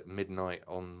out at midnight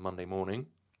on Monday morning.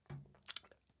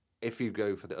 If you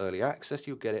go for the early access,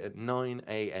 you'll get it at 9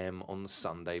 a.m. on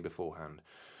Sunday beforehand.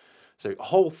 So a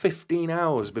whole 15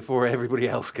 hours before everybody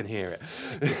else can hear it.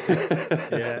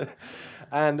 Yeah.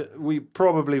 And we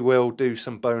probably will do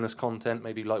some bonus content,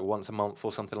 maybe like once a month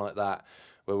or something like that,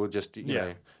 where we'll just, you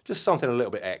know, just something a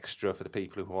little bit extra for the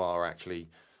people who are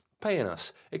actually paying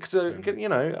us. Because, you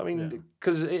know, I mean,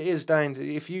 because it is down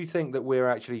to, if you think that we're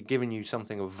actually giving you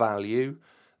something of value,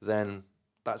 then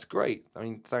that's great. I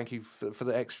mean, thank you for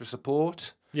the extra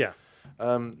support. Yeah.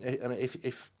 And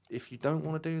if you don't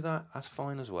want to do that, that's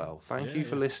fine as well. Thank you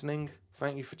for listening.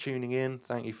 Thank you for tuning in.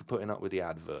 Thank you for putting up with the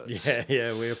adverts.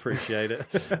 Yeah, we appreciate it.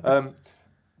 And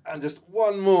just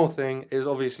one more thing is,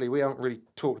 obviously, we haven't really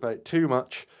talked about it too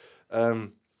much. I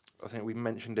think we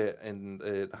mentioned it in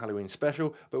the Halloween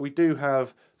special, but we do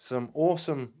have some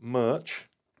awesome merch.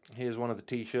 Here's one of the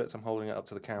T-shirts. I'm holding it up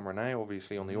to the camera now.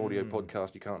 Obviously, on the audio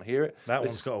podcast, you can't hear it. That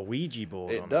one's got a Ouija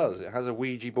board on it. It does. It has a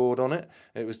Ouija board on it.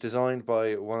 It was designed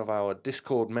by one of our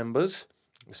Discord members.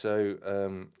 So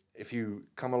if you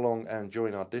come along and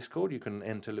join our Discord, you can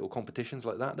enter little competitions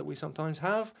like that we sometimes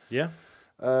have. Yeah.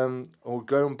 Or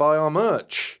go and buy our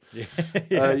merch.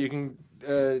 Yeah. You can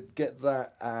get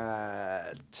that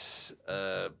at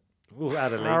we'll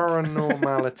add a link.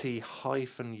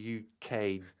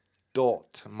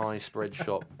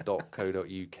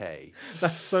 paranormality-uk.myspreadshop.co.uk.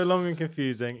 That's so long and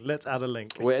confusing. Let's add a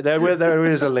link. There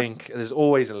is a link. There's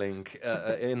always a link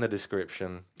in the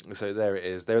description. So there it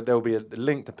is. There'll be a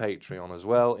link to Patreon as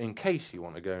well, in case you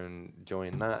want to go and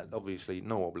join that. Obviously,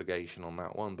 no obligation on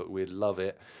that one, but we'd love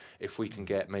it if we can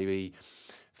get maybe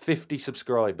 50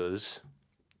 subscribers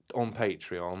on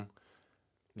Patreon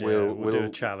we'll do a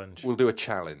challenge. We'll do a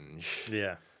challenge.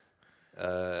 Yeah.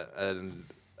 And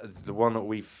the one that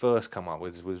we first come up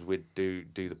with was we'd do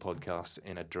the podcast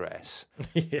in a dress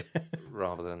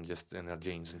rather than just in our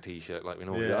jeans and t-shirt like we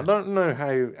normally do. I don't know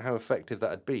how effective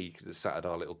that'd be because it's sat at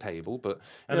our little table, but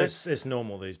it's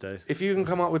normal these days. If you can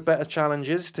come up with better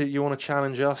challenges, you want to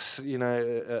challenge us,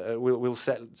 we'll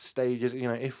set stages.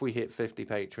 If we hit 50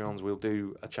 Patreons, we'll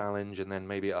do a challenge, and then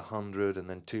maybe 100, and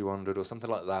then 200 or something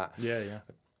like that. Yeah.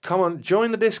 Come on, join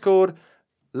the Discord.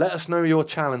 Let us know your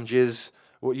challenges.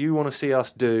 What you want to see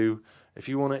us do. If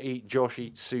you want to eat Josh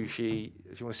eats sushi,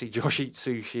 if you want to see Josh eat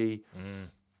sushi.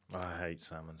 I hate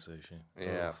salmon sushi.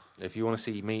 Yeah. Ugh. If you want to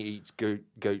see me eat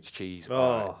goat's cheese,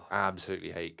 I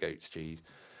absolutely hate goat's cheese.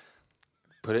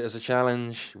 Put it as a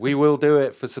challenge. We will do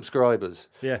it for subscribers.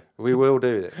 Yeah. We will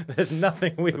do it. There's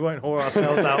nothing we won't whore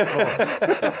ourselves out for.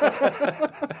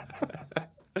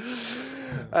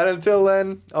 And until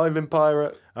then, I've been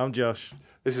Pirate. I'm Josh.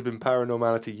 This has been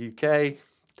Paranormality UK.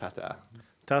 Ta-ta.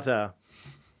 Ta-ta.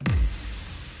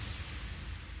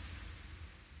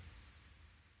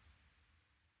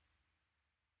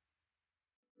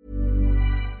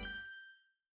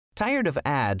 Tired of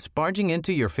ads barging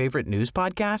into your favorite news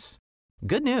podcasts?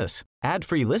 Good news.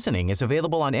 Ad-free listening is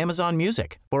available on Amazon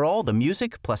Music for all the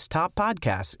music plus top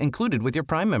podcasts included with your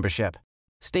Prime membership.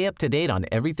 Stay up to date on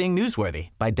everything newsworthy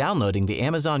by downloading the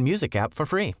Amazon Music app for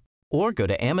free or go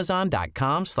to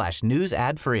amazon.com/news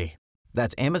ad free.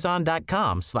 That's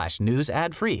amazon.com/news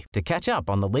ad free to catch up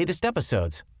on the latest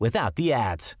episodes without the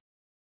ads.